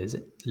it, is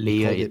it? We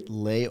Layer called it. it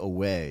lay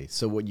away.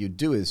 So what you'd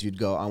do is you'd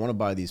go, I want to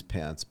buy these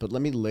pants, but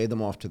let me lay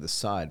them off to the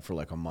side for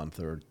like a month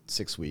or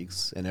 6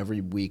 weeks, and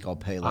every week I'll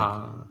pay like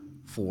Uh,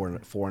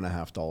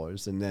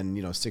 $4.50, and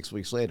then 6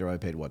 weeks later I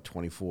paid what,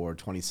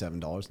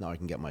 $27. Now I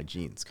can get my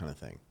jeans, kind of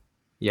thing.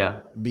 yeah.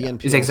 Yeah.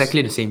 It's BNPL's,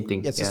 exactly the same yeah,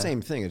 thing. it's the Yeah.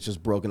 same thing. It's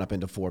just broken up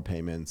into 4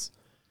 payments.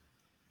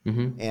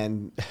 Mm-hmm.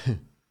 And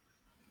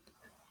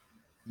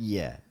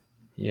yeah,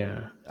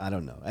 Yeah. I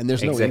don't know. And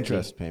there's no Exactly.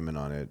 interest payment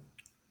on it,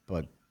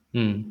 but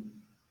Mm.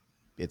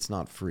 it's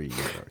not free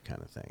either,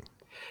 kind of thing.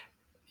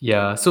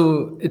 Yeah,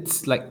 so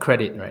it's like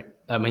credit, right?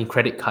 I mean,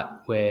 credit card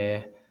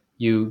where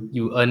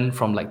you earn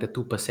from like the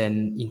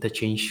 2%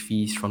 interchange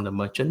fees from the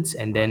merchants,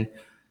 and Right. then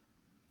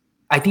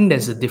I think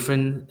there's a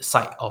different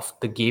side of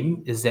the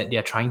game is that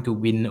they're trying to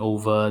win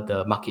over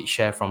the market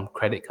share from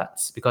credit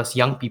cards because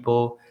young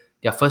people,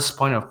 their first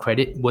point of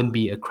credit won't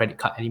be a credit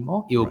card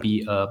anymore. It will Right.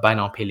 be a buy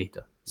now, pay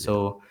later. Yeah.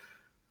 So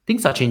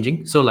things are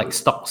changing. So like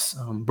stocks,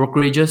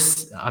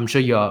 brokerages, I'm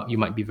sure you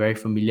might be very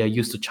familiar,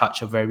 used to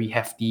charge a very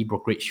hefty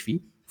brokerage fee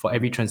for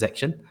every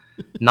transaction.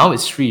 Now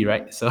it's free,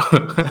 right? So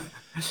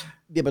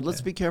Yeah, but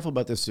let's be careful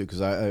about this too,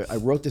 because I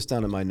wrote this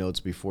down in my notes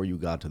before you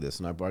got to this,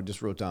 and I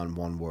just wrote down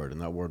one word, and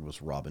that word was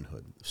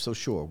Robinhood. So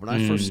sure, when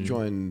I first mm,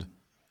 joined,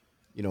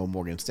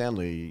 Morgan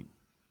Stanley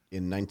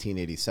in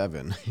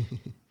 1987,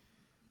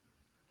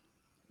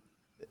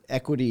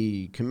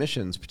 equity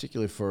commissions,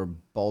 particularly for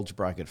bulge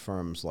bracket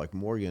firms like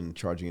Morgan,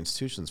 charging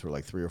institutions were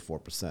like 3 or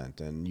 4%,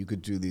 and you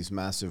could do these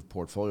massive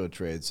portfolio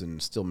trades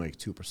and still make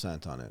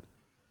 2% on it.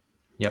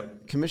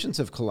 yep. Commissions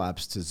have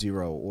collapsed to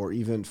zero, or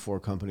even for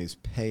companies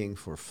paying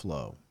for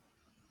flow.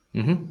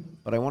 Hmm.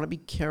 But I want to be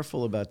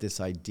careful about this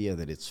idea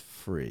that it's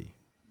free.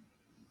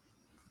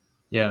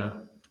 Yeah.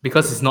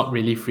 Because it's not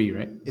really free,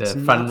 right? It's The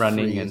not front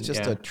running free. It's and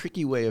just a yeah.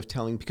 tricky way of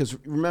telling, because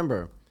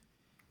remember,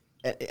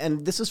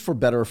 and this is for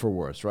better or for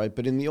worse, right?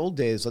 But in the old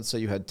days, let's say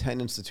you had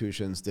 10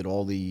 institutions did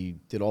all the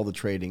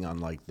trading on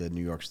like the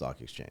New York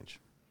Stock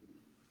Exchange,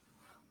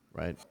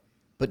 right?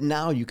 But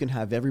now you can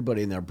have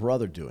everybody and their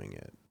brother doing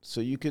it. So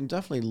you can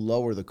definitely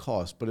lower the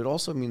cost, but it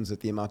also means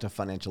that the amount of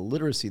financial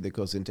literacy that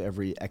goes into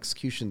every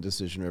execution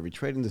decision or every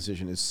trading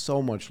decision is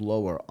so much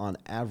lower on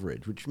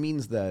average, which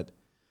means that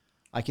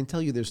I can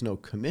tell you there's no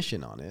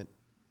commission on it.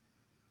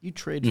 You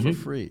trade for Hmm.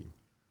 free.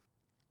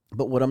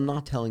 But what I'm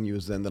not telling you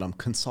is then that I'm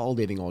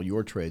consolidating all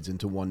your trades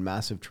into one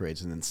massive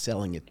trades and then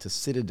selling it to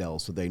Citadel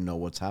so they know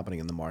what's happening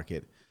in the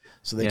market,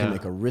 so they can Yeah.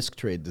 make a risk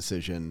trade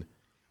decision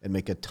and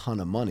make a ton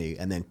of money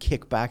and then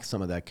kick back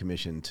some of that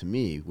commission to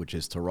me, which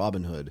is to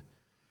Robinhood.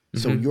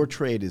 So your Hmm.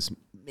 trade is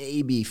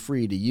maybe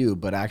free to you,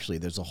 but actually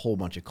there's a whole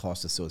bunch of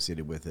costs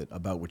associated with it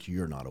about which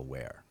you're not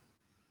aware.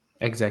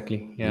 Exactly.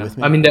 You Yeah. with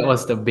I me? mean, that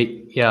was the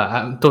big, yeah,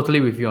 I'm totally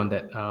with you on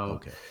that.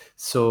 Okay.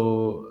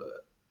 So,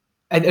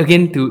 and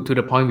again, to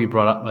the point we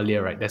brought up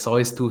earlier, right? There's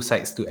always two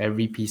sides to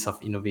every piece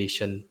of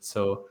innovation.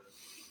 So,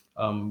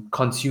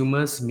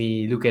 consumers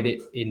may look at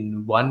it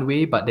in one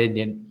way, but then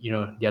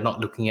they're not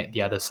looking at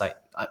the other side.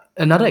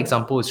 Another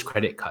example is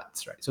credit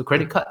cards, right? So, Yeah.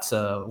 credit cards,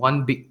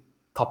 one big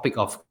topic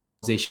of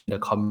conversation in the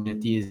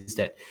community is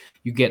that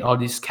you get all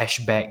this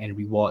cashback and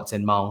rewards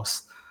and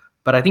miles.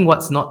 But I think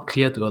what's not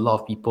clear to a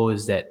lot of people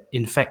is that,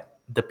 in fact,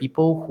 the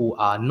people who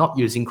are not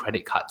using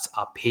credit cards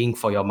are paying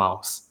for your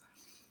miles.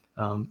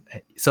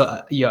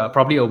 You're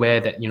probably aware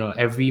that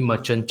every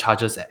merchant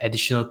charges an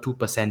additional 2%,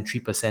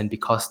 3%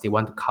 because they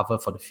want to cover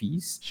for the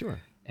fees. Sure.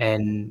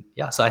 And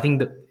yeah, so I think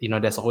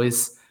that there's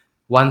always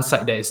one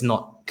side that is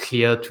not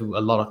clear to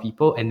a lot of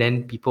people, and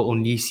then people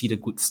only see the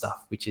good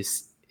stuff, which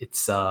is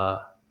it's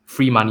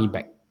free money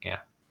back. Yeah.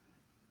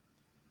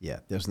 Yeah,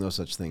 there's no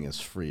such thing as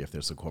free if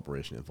there's a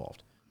corporation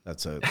involved.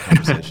 That's a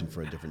conversation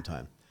for a different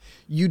time.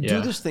 You do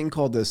Yeah. this thing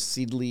called the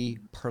Seedly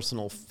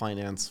Personal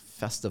Finance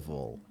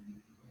Festival.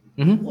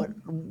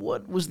 Mm-hmm.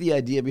 What was the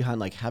idea behind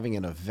like having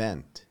an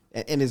event?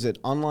 And is it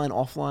online,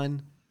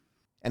 offline?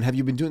 And have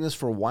you been doing this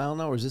for a while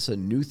now, or is this a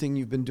new thing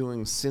you've been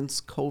doing since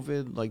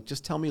COVID? Like,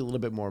 just tell me a little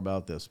bit more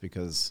about this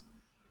because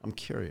I'm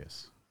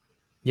curious.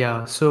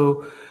 Yeah,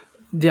 so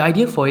the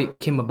idea for it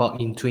came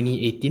about in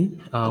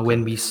 2018 Okay.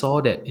 when we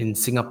saw that in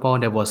Singapore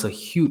there was a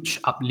huge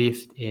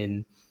uplift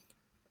in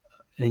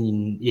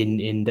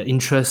the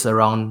interest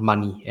around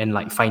money and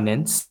like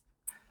finance.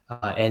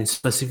 And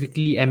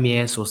specifically,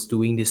 MAS was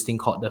doing this thing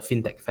called the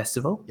FinTech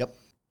Festival. Yep.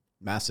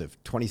 Massive.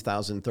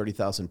 20,000,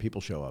 30,000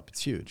 people show up.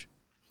 It's huge.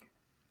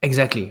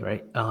 Exactly,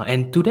 right.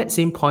 And to that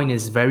same point,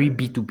 is very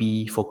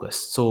B2B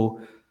focused. So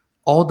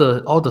all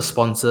the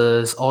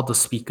sponsors, all the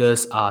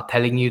speakers are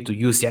telling you to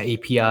use their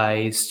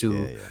APIs Yeah, to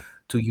yeah.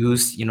 to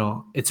use.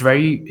 It's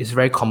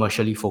very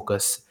commercially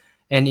focused,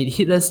 and it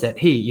hit us that,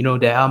 hey,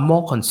 there are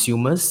more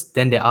consumers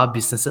than there are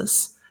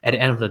businesses at the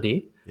end of the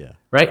day, Yeah.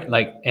 right?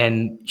 Like,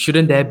 and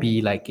shouldn't there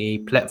be like a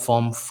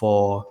platform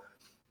for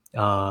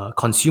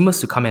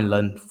consumers to come and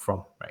learn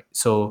from, right?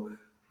 So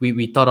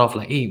we thought of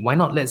like, hey, why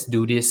not let's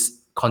do this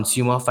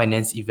consumer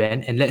finance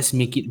event and let's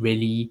make it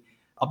really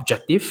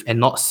objective and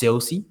not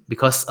salesy,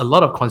 because a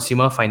lot of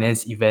consumer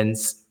finance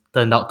events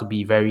turned out to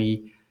be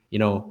very,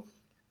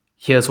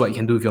 here's what you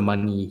can do with your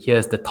money,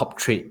 here's the top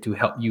trade to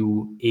help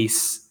you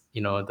ace,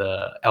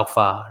 the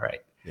alpha,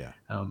 right? Yeah.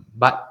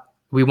 But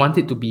we want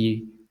it to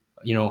be,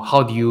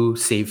 how do you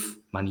save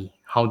money?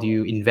 How do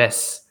you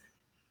invest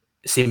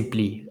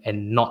simply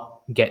and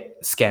not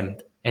get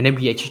scammed? And then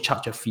we actually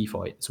charge a fee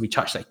for it. So we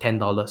charge like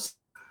 $10.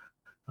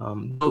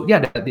 So yeah,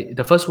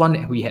 the first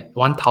one we had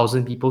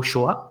 1,000 people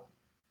show up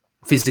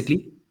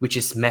physically, which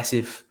is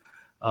massive.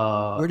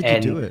 Where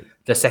did you do And it?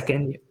 the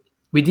second,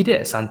 we did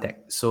it at Suntec.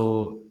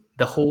 So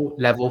the whole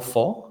level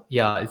 4,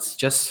 yeah, it's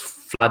just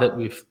flooded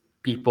with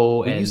people.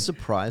 Were you And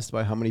surprised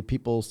by how many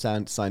people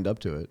signed up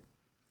to it?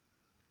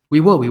 we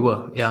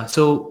were, yeah.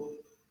 So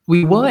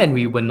we were and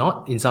we were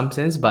not in some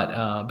sense,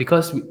 but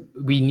because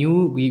we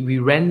knew we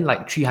ran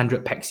like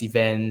 300 packs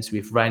events,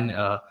 we've run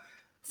a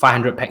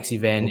 500 packs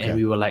event, and Okay.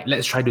 we were like,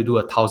 let's try to do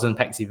 1,000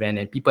 packs event,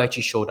 and people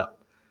actually showed up.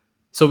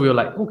 So we were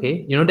like,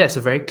 okay, that's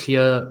a very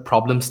clear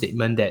problem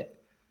statement that,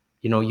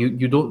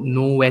 you don't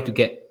know where to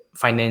get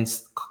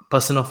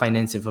personal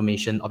finance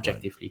information Right.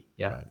 objectively.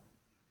 Yeah. Right.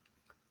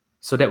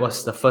 So that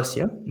was the first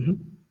year.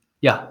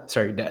 Yeah,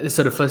 sorry.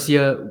 So the first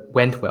year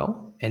went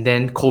well, and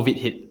then COVID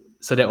hit.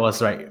 So that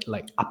was right,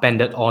 like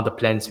upended all the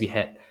plans we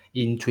had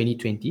in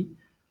 2020.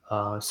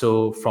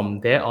 So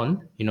from there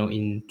on,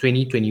 in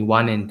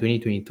 2021 and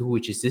 2022,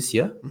 which is this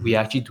year, we Hmm.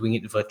 are actually doing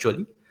it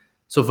virtually.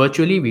 So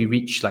virtually, we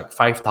reach like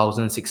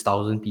 5,000,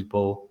 6,000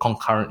 people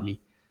concurrently.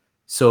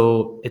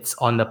 So it's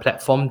on the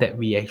platform that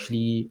we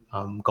actually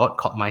got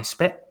called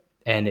MySpec,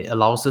 and it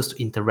allows us to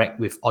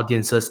interact with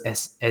audiences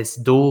as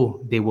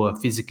though they were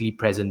physically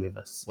present with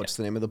us. Yeah. What's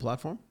the name of the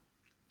platform?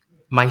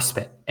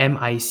 MySped,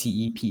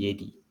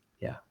 MICEPAD.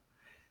 Yeah.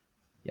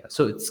 Yeah.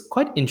 So it's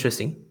quite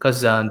interesting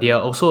because they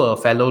are also a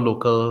fellow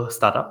local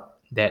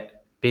startup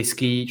that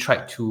basically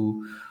tried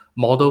to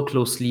model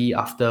closely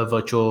after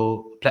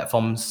virtual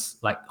platforms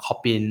like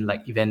Hopin,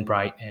 like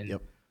Eventbrite. And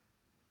Yep.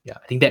 yeah,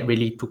 I think that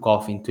really took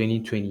off in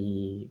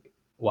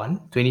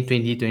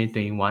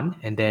 2021,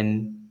 and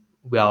then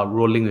we are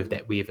rolling with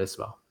that wave as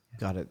well.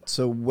 Got it.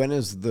 So when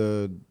is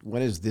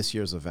this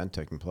year's event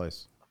taking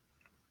place?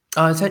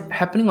 It's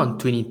happening on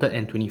 23rd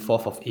and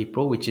 24th of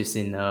April, which is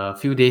in a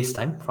few days'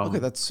 time Okay, from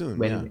that's soon. Yeah.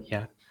 when,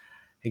 yeah,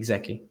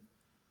 exactly.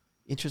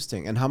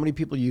 Interesting. And how many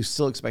people you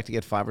still expect to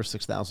get 5 or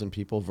 6,000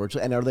 people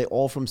virtually? And are they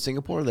all from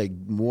Singapore? Are they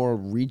more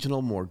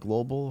regional, more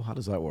global? How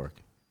does that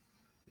work?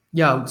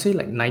 Yeah, I would say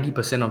like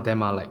 90% of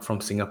them are like from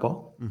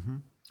Singapore. Mm-hmm.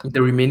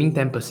 The remaining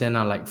 10%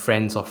 are like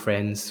friends of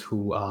friends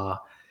who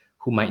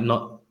might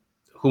not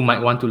who might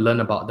want to learn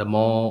about the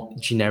more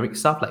generic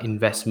stuff like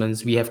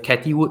investments. We have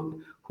Cathy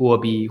Wood who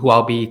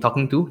I'll be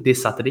talking to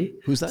this Saturday.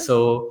 Who's that?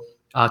 So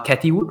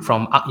Cathy Wood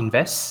from ARK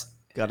Invest.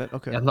 Got it.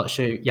 Okay. I'm not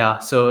sure. Yeah,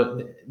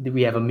 so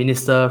we have a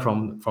minister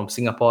from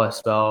Singapore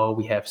as well.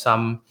 We have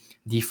some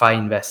DeFi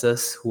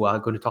investors who are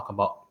going to talk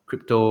about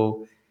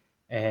crypto.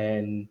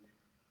 And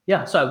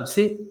yeah, so I would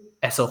say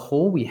as a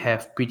whole, we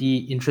have pretty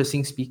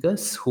interesting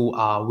speakers who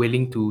are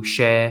willing to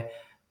share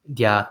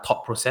their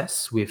thought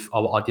process with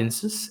our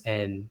audiences.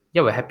 And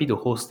yeah, we're happy to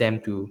host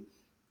them to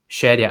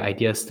share their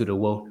ideas to the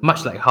world,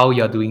 much like how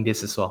you're doing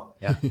this as well.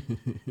 Yeah.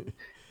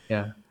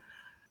 Yeah.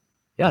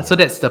 Yeah. So Yeah.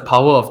 that's the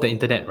power of the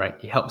internet, right?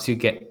 It helps you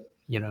get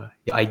your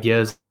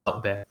ideas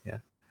out there. Yeah.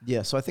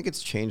 Yeah, so I think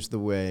it's changed the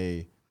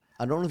way,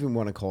 I don't even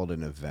want to call it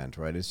an event,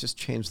 right? It's just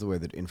changed the way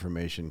that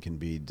information can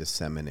be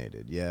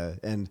disseminated. Yeah.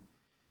 And,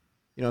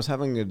 I was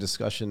having a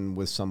discussion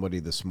with somebody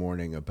this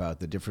morning about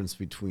the difference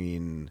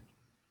between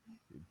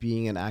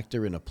being an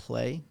actor in a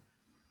play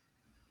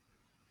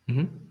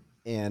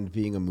and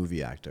being a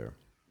movie actor.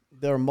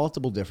 There are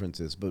multiple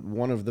differences, but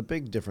one of the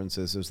big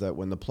differences is that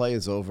when the play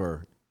is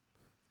over,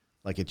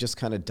 like it just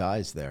kind of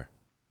dies there.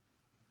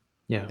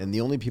 Yeah. And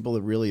the only people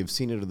that really have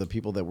seen it are the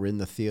people that were in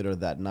the theater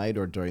that night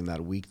or during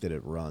that week that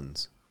it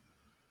runs.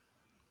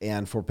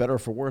 And for better or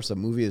for worse, a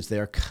movie is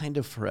there kind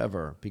of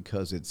forever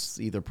because it's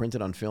either printed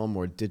on film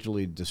or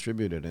digitally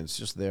distributed, and it's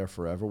just there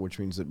forever, which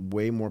means that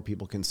way more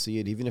people can see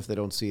it, even if they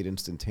don't see it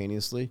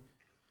instantaneously.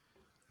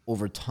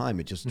 Over time,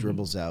 it just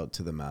dribbles out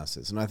to the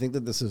masses. And I think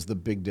that this is the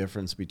big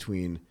difference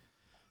between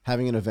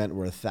having an event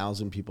where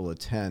 1,000 people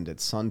attend at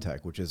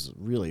Suntech, which is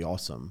really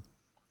awesome,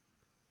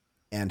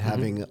 and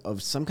having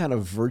of some kind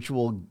of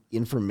virtual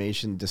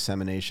information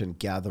dissemination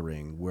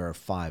gathering where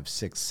 5,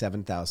 6,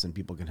 7,000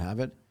 people can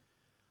have it.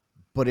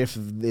 But if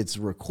it's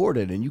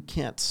recorded, and you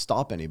can't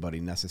stop anybody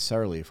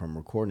necessarily from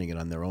recording it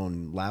on their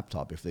own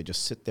laptop if they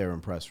just sit there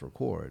and press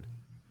record.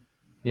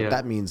 Yeah. What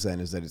that means then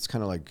is that it's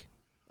kind of like,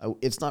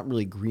 it's not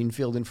really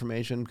greenfield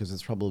information because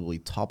it's probably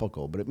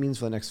topical, but it means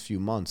for the next few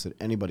months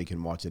that anybody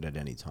can watch it at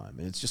any time.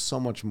 And it's just so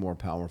much more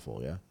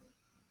powerful, yeah?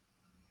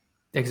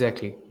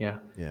 Exactly. Yeah.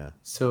 Yeah.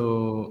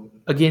 So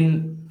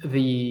again,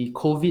 the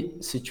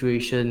COVID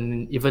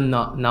situation, even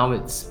now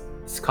it's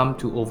come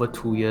to over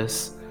 2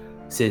 years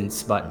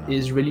since, but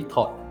it's really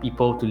taught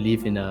people to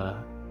live in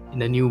a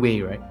new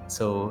way, right?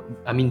 So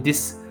I mean,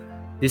 this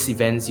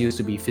events used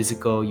to be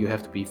physical. You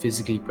have to be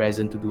physically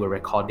present to do a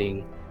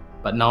recording,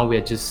 but now we're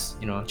just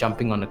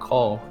jumping on a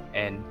call,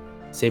 and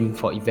same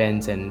for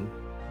events and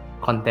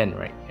content,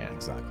 right? Yeah.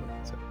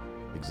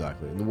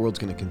 Exactly. And the world's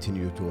going to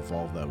continue to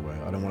evolve that way.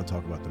 I don't want to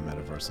talk about the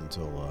metaverse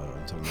until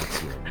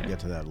next year. We'll get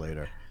to that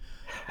later.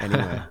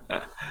 Anyway,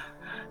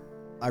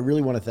 I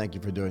really want to thank you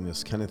for doing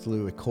this. Kenneth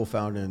Liu, a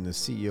co-founder and the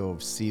CEO of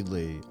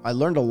Seedly. I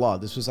learned a lot.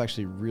 This was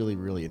actually really,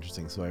 really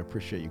interesting. So I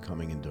appreciate you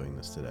coming and doing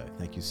this today.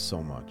 Thank you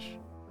so much.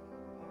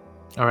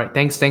 All right.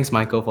 Thanks,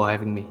 Michael, for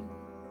having me.